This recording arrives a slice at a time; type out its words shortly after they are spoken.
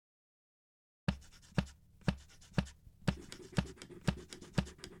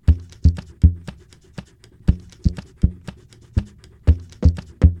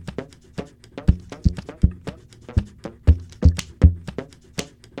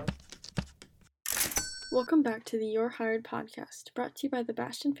Welcome back to the Your Hired podcast, brought to you by the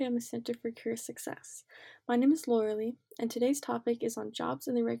Bastion Family Center for Career Success. My name is Lauralee, and today's topic is on jobs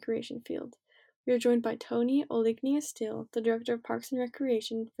in the recreation field. We are joined by Tony Olignia Still, the Director of Parks and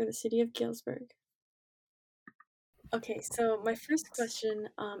Recreation for the City of Galesburg. Okay, so my first question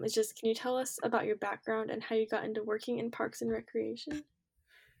is just, can you tell us about your background and how you got into working in Parks and Recreation?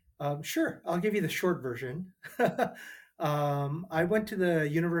 Sure, I'll give you the short version. I went to the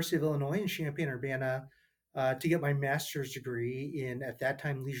University of Illinois in Champaign-Urbana to get my master's degree in, at that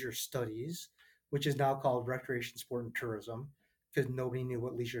time, leisure studies, which is now called recreation, sport, and tourism, because nobody knew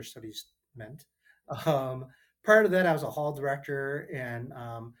what leisure studies meant. Um, Prior to that, I was a hall director, and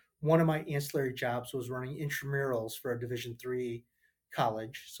one of my ancillary jobs was running intramurals for a Division III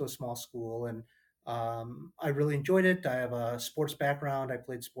college, so a small school, and I really enjoyed it. I have a sports background. I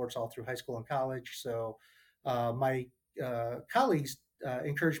played sports all through high school and college. So my colleagues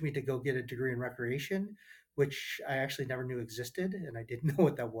encouraged me to go get a degree in recreation, which I actually never knew existed, and I didn't know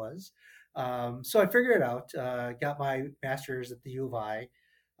what that was. So I figured it out. Got my master's at the U of I,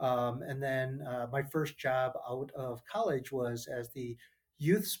 and then my first job out of college was as the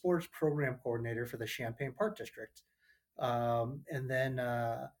youth sports program coordinator for the Champaign Park District. And then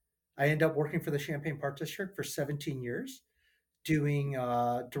I ended up working for the Champaign Park District for 17 years, doing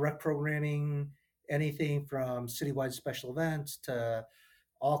direct programming, anything from citywide special events to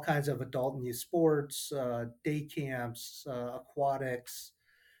all kinds of adult and youth sports, day camps, aquatics,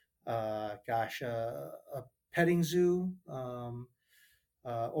 a petting zoo,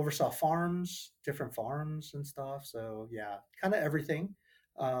 oversaw farms, different farms and stuff. So yeah, kind of everything.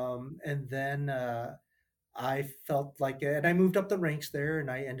 And then I felt like, and I moved up the ranks there, and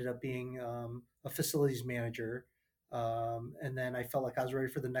I ended up being a facilities manager. And then I felt like I was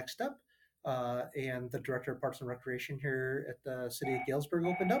ready for the next step. And the director of Parks and Recreation here at the city of Galesburg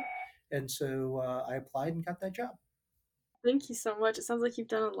opened up, and so I applied and got that job. Thank you so much. It sounds like you've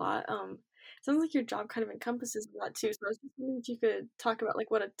done a lot. It sounds like your job kind of encompasses a lot too. So I was just wondering if you could talk about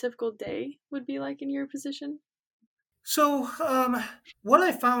like what a typical day would be like in your position. So, what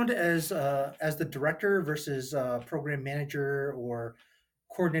I found as the director versus program manager or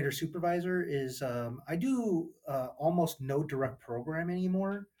coordinator supervisor is I do almost no direct program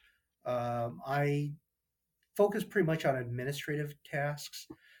anymore. I focus pretty much on administrative tasks.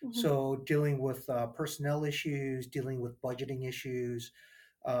 Hmm. So dealing with personnel issues, dealing with budgeting issues,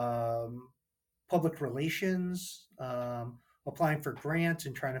 um, public relations, applying for grants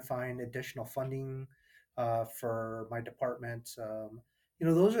and trying to find additional funding for my department.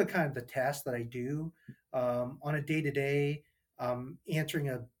 Those are kind of the tasks that I do on a day to day. Answering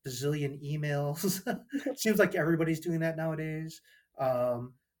a bazillion emails. Seems like everybody's doing that nowadays.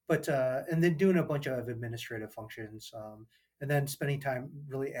 Um, but and then doing a bunch of administrative functions, and then spending time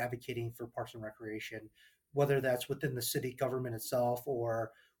really advocating for Parks and Recreation, whether that's within the city government itself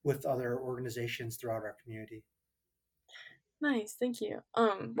or with other organizations throughout our community. Nice, thank you.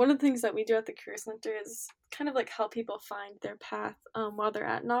 One of the things that we do at the Career Center is kind of like help people find their path while they're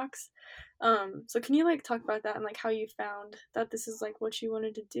at Knox. So can you like talk about that and like how you found that this is like what you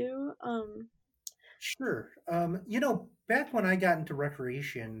wanted to do? Sure. Back when I got into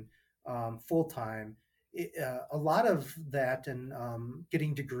recreation full time, a lot of that and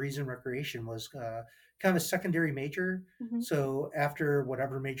getting degrees in recreation was kind of a secondary major. Mhm. So after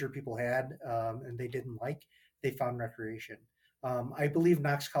whatever major people had and they didn't like, they found recreation. I believe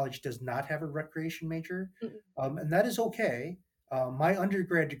Knox College does not have a recreation major, Mm-mm. and that is okay. My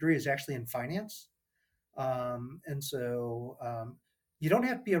undergrad degree is actually in finance. And so you don't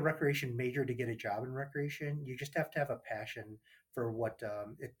have to be a recreation major to get a job in recreation. You just have to have a passion for what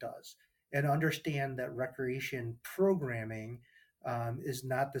it does and understand that recreation programming is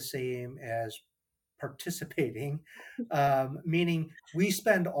not the same as participating, meaning we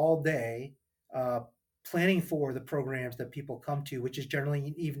spend all day uh, planning for the programs that people come to, which is generally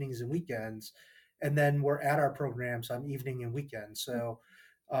in evenings and weekends. And then we're at our programs on evening and weekends. So,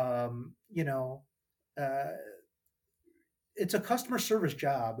 um, you know, uh, it's a customer service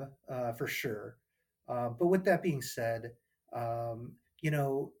job for sure. But with that being said,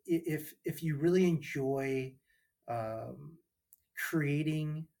 if you really enjoy um,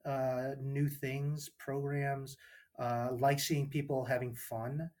 creating new things, programs, like seeing people having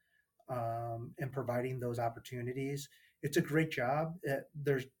fun and providing those opportunities, it's a great job.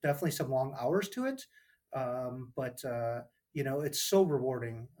 There's definitely some long hours to it, but it's so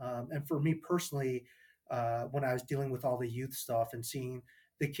rewarding. And for me personally, when I was dealing with all the youth stuff and seeing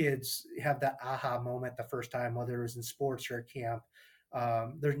the kids have that aha moment the first time, whether it was in sports or at camp,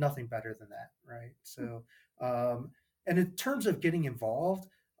 there's nothing better than that, right? So, and in terms of getting involved,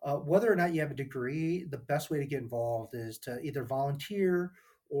 Whether or not you have a degree, the best way to get involved is to either volunteer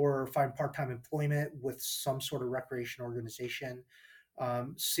or find part-time employment with some sort of recreation organization.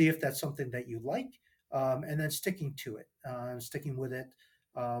 See if that's something that you like, and then sticking with it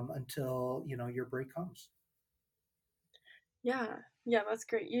until your break comes. Yeah, yeah, that's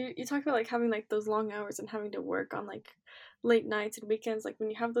great. You talk about like having like those long hours and having to work on like late nights and weekends, like when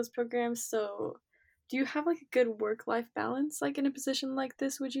you have those programs. So, do you have like a good work-life balance, like in a position like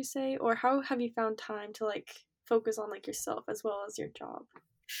this, would you say? Or how have you found time to like focus on like yourself as well as your job?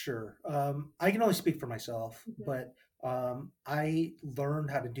 Sure. I can only speak for myself, Mhm. but I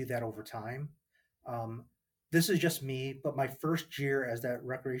learned how to do that over time. Um, this is just me, but my first year as that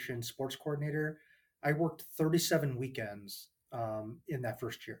recreation sports coordinator, I worked 37 weekends in that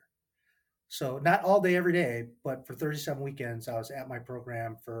first year. So not all day, every day, but for 37 weekends, I was at my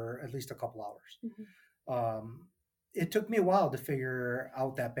program for at least a couple hours. Mhm. Um, it took me a while to figure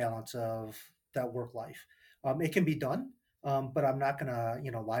out that balance of that work life. It can be done, but I'm not gonna,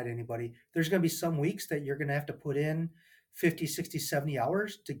 lie to anybody. There's gonna be some weeks that you're gonna have to put in 50, 60, 70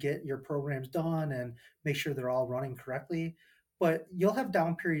 hours to get your programs done and make sure they're all running correctly. But you'll have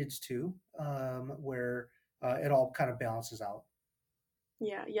down periods too, where it all kind of balances out.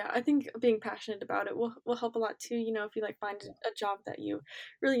 Yeah, yeah. I think being passionate about it will help a lot too. You know, if you like find Yeah, a job that you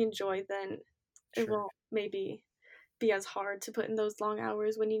really enjoy, then it sure. won't maybe be as hard to put in those long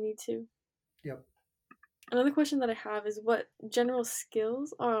hours when you need to. Yep. Another question that I have is what general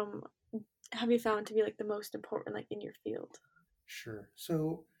skills have you found to be like the most important like in your field? Sure.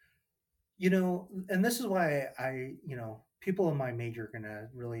 So, and this is why people in my major are going to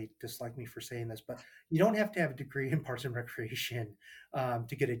really dislike me for saying this, but you don't have to have a degree in parks and recreation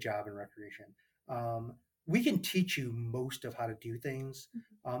to get a job in recreation. Um, we can teach you most of how to do things.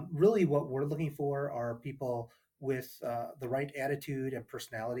 Really, what we're looking for are people with the right attitude and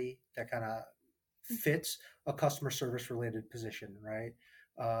personality that kind of fits a customer service related position, right?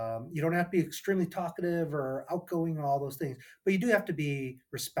 You don't have to be extremely talkative or outgoing or all those things, but you do have to be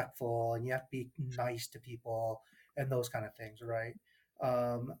respectful and you have to be nice to people and those kind of things, right?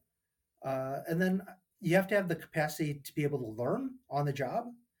 Um, and then you have to have the capacity to be able to learn on the job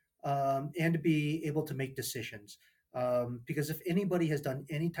and to be able to make decisions. Because if anybody has done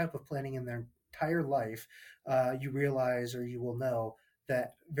any type of planning in their entire life, you realize or you will know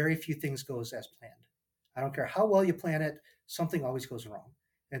that very few things goes as planned. I don't care how well you plan it, something always goes wrong.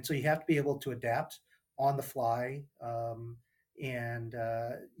 And so you have to be able to adapt on the fly. And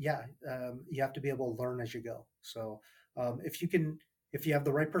yeah, you have to be able to learn as you go. So if you can, if you have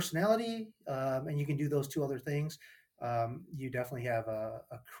the right personality and you can do those two other things, you definitely have a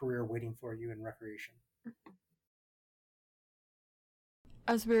career waiting for you in recreation.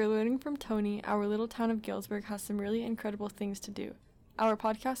 As we are learning from Tony, our little town of Galesburg has some really incredible things to do. Our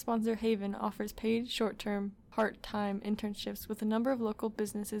podcast sponsor Haven offers paid short-term, part-time internships with a number of local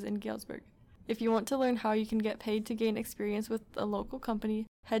businesses in Galesburg. If you want to learn how you can get paid to gain experience with a local company,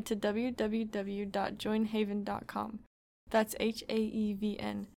 head to www.joinhaven.com. That's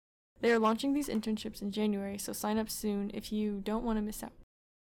HAEVN. They are launching these internships in January, so sign up soon if you don't want to miss out.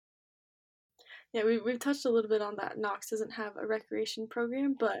 Yeah, we've touched a little bit on that. Knox doesn't have a recreation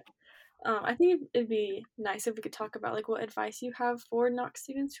program, but I think it'd be nice if we could talk about like what advice you have for Knox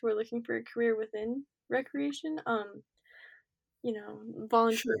students who are looking for a career within recreation.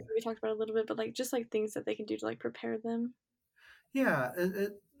 Volunteering Sure. we talked about a little bit, but like just like things that they can do to like prepare them. Yeah.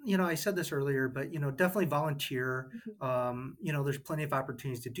 I said this earlier, but definitely volunteer. Mhm. There's plenty of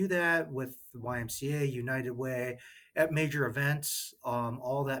opportunities to do that with the YMCA, United Way, at major events.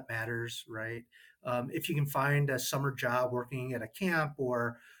 All that matters, right? If you can find a summer job working at a camp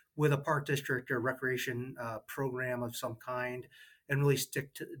or with a park district or recreation program of some kind, and really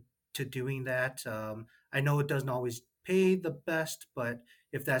stick to doing that. I know it doesn't always pay the best, but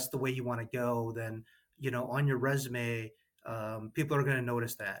if that's the way you want to go, then on your resume people are going to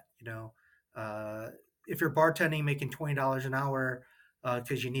notice that. If you're bartending making $20 an hour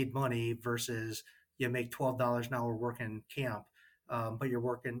because you need money versus you make $12 an hour working camp, but you're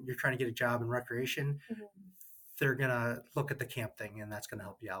trying to get a job in recreation, Mhm. they're going to look at the camp thing and that's going to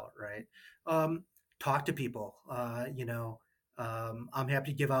help you out, right? Um, Talk to people. I'm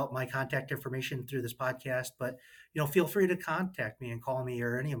happy to give out my contact information through this podcast, but feel free to contact me and call me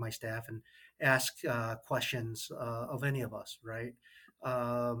or any of my staff and ask questions of any of us, right?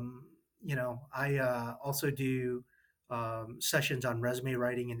 I also do sessions on resume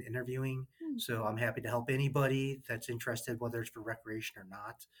writing and interviewing, Mm. so I'm happy to help anybody that's interested, whether it's for recreation or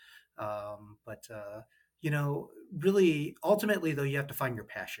not. But really, ultimately, though, you have to find your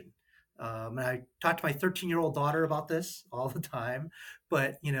passion. And I talk to my 13-year-old daughter about this all the time.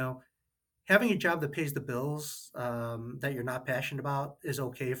 But, having a job that pays the bills that you're not passionate about is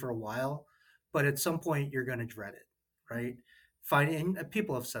okay for a while. But at some point, you're going to dread it, right? Finding, and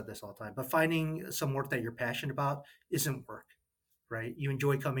people have said this all the time, but finding some work that you're passionate about isn't work, right? You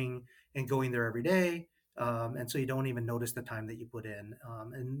enjoy coming and going there every day. And so you don't even notice the time that you put in.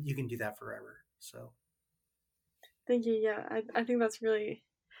 And you can do that forever. So, Thank you. Yeah, I think that's really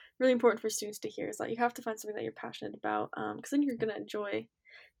important for students to hear is that you have to find something that you're passionate about, because then you're gonna enjoy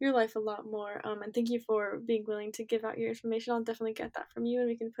your life a lot more. And thank you for being willing to give out your information. I'll definitely get that from you, and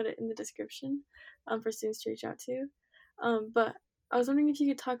we can put it in the description, for students to reach out to. But I was wondering if you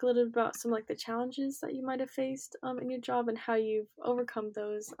could talk a little bit about some like the challenges that you might have faced in your job and how you've overcome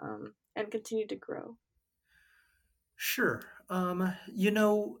those and continue to grow. sure.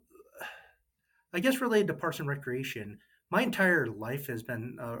 I guess related to Parks and Recreation, my entire life has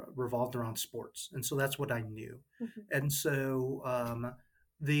been revolved around sports, and so that's what I knew. Mhm. And so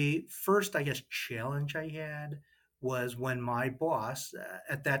the first, I guess, challenge I had was when my boss,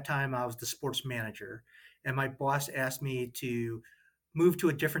 at that time, I was the sports manager, and my boss asked me to move to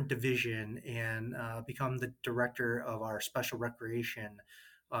a different division and become the director of our special recreation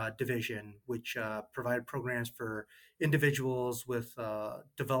division, which provided programs for individuals with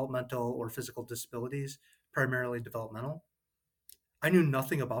developmental or physical disabilities, primarily developmental. I knew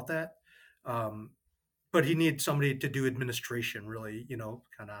nothing about that, um, but he needed somebody to do administration, really,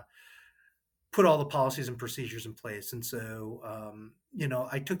 kind of put all the policies and procedures in place. And so,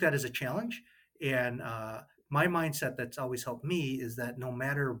 I took that as a challenge. And my mindset that's always helped me is that no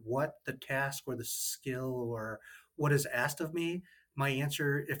matter what the task or the skill or what is asked of me, my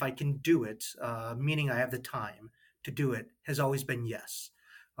answer, if I can do it, meaning I have the time to do it, has always been yes.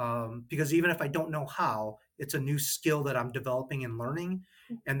 Because even if I don't know how, it's a new skill that I'm developing and learning.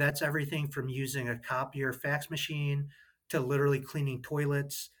 And that's everything from using a copier fax machine to literally cleaning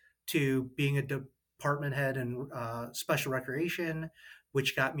toilets to being a department head in special recreation,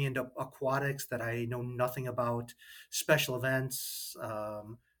 which got me into aquatics that I know nothing about, special events,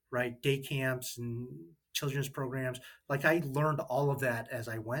 right, day camps and children's programs. Like I learned all of that as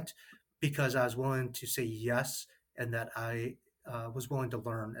I went because I was willing to say yes and that I was willing to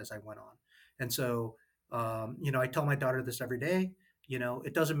learn as I went on. And so, I tell my daughter this every day.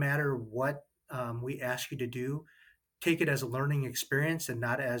 It doesn't matter what we ask you to do, take it as a learning experience and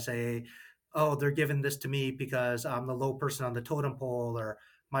not as oh, they're giving this to me because I'm the low person on the totem pole or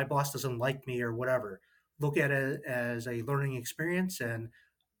my boss doesn't like me or whatever. Look at it as a learning experience. And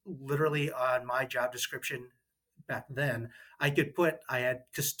literally on my job description back then, I had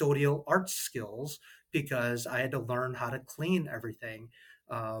custodial art skills because I had to learn how to clean everything.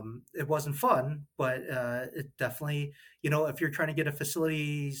 It wasn't fun, but it definitely, if you're trying to get a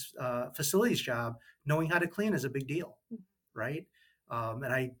facilities job, knowing how to clean is a big deal, right? And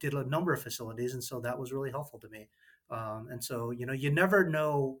I did a number of facilities, and so that was really helpful to me. And so, you never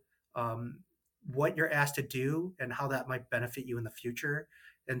know um, what you're asked to do and how that might benefit you in the future.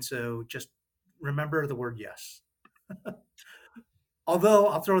 And so, just remember the word yes. Although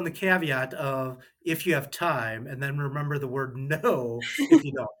I'll throw in the caveat of if you have time, and then remember the word no if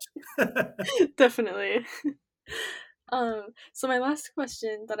you don't. Definitely. So my last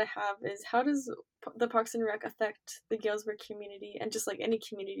question that I have is how does the Parks and Rec affect the Galesburg community and just like any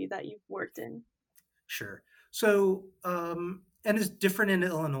community that you've worked in? Sure. So, and it's different in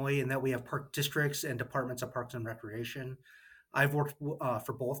Illinois in that we have park districts and departments of Parks and Recreation. I've worked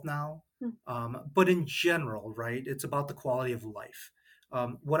for both now, Hmm. but in general, right, it's about the quality of life.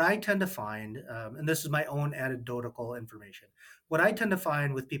 What I tend to find, and this is my own anecdotal information, what I tend to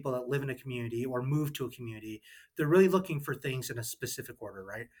find with people that live in a community or move to a community, they're really looking for things in a specific order,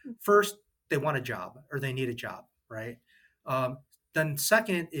 right? First, they want a job or they need a job, right? Um, then,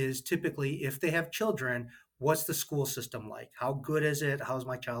 second is typically if they have children, what's the school system like? How good is it? How's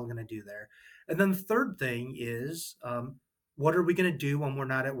my child going to do there? And then the third thing is, what are we going to do when we're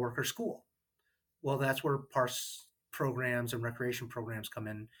not at work or school? Well, that's where parks programs and recreation programs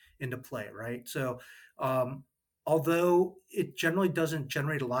come into play, right? So, um, although it generally doesn't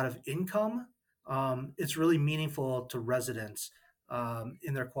generate a lot of income, it's really meaningful to residents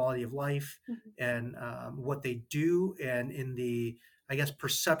in their quality of life Mhm. and what they do, and in the, I guess,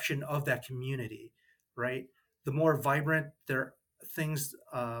 perception of that community, right? The more vibrant their things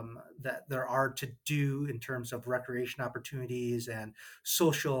that there are to do in terms of recreation opportunities and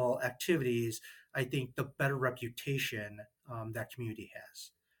social activities, I think the better reputation that community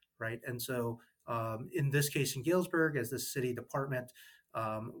has, right? And so, in this case, in Galesburg, as the city department,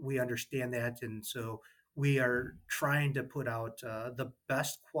 we understand that, and so we are trying to put out the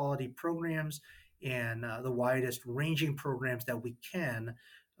best quality programs and the widest ranging programs that we can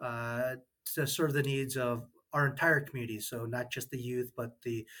uh, to serve the needs of our entire community. So not just the youth, but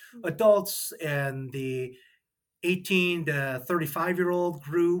the adults and the 18 to 35-year-old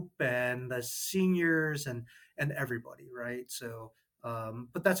group and the seniors and everybody, right? So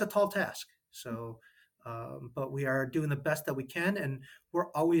but that's a tall task. So but we are doing the best that we can, and we're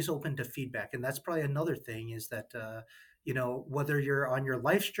always open to feedback. And that's probably another thing, is that whether you're on your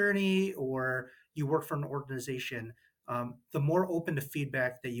life's journey or you work for an organization, the more open to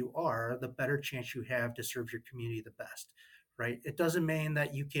feedback that you are, the better chance you have to serve your community the best, right? It doesn't mean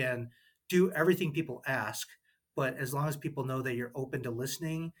that you can do everything people ask, but as long as people know that you're open to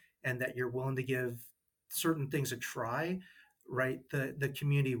listening and that you're willing to give certain things a try, right, the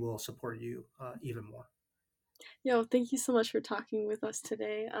community will support you even more. Yo, thank you so much for talking with us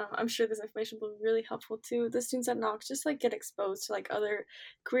today. I'm sure this information will be really helpful to the students at Knox, just like get exposed to like other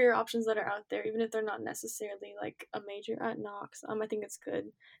career options that are out there, even if they're not necessarily like a major at Knox. I think it's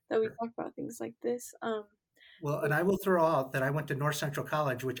good that we Sure. talk about things like this. Well, and I will throw out that I went to North Central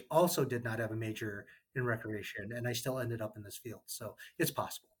College, which also did not have a major in recreation, and I still ended up in this field. So it's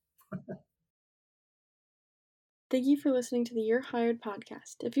possible. Thank you for listening to the You're Hired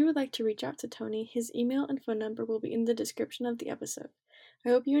podcast. If you would like to reach out to Tony, his email and phone number will be in the description of the episode. I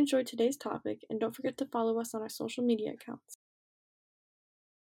hope you enjoyed today's topic, and don't forget to follow us on our social media accounts.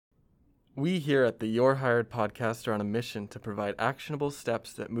 We here at the Your Hired podcast are on a mission to provide actionable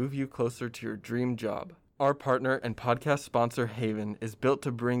steps that move you closer to your dream job. Our partner and podcast sponsor, Haven, is built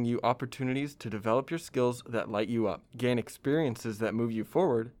to bring you opportunities to develop your skills that light you up, gain experiences that move you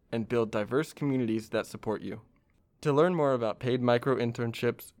forward, and build diverse communities that support you. To learn more about paid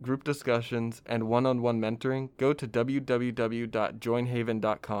micro-internships, group discussions, and one-on-one mentoring, go to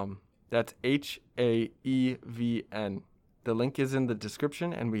www.joinhaven.com. That's HAEVN. The link is in the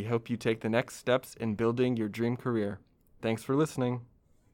description, and we hope you take the next steps in building your dream career. Thanks for listening.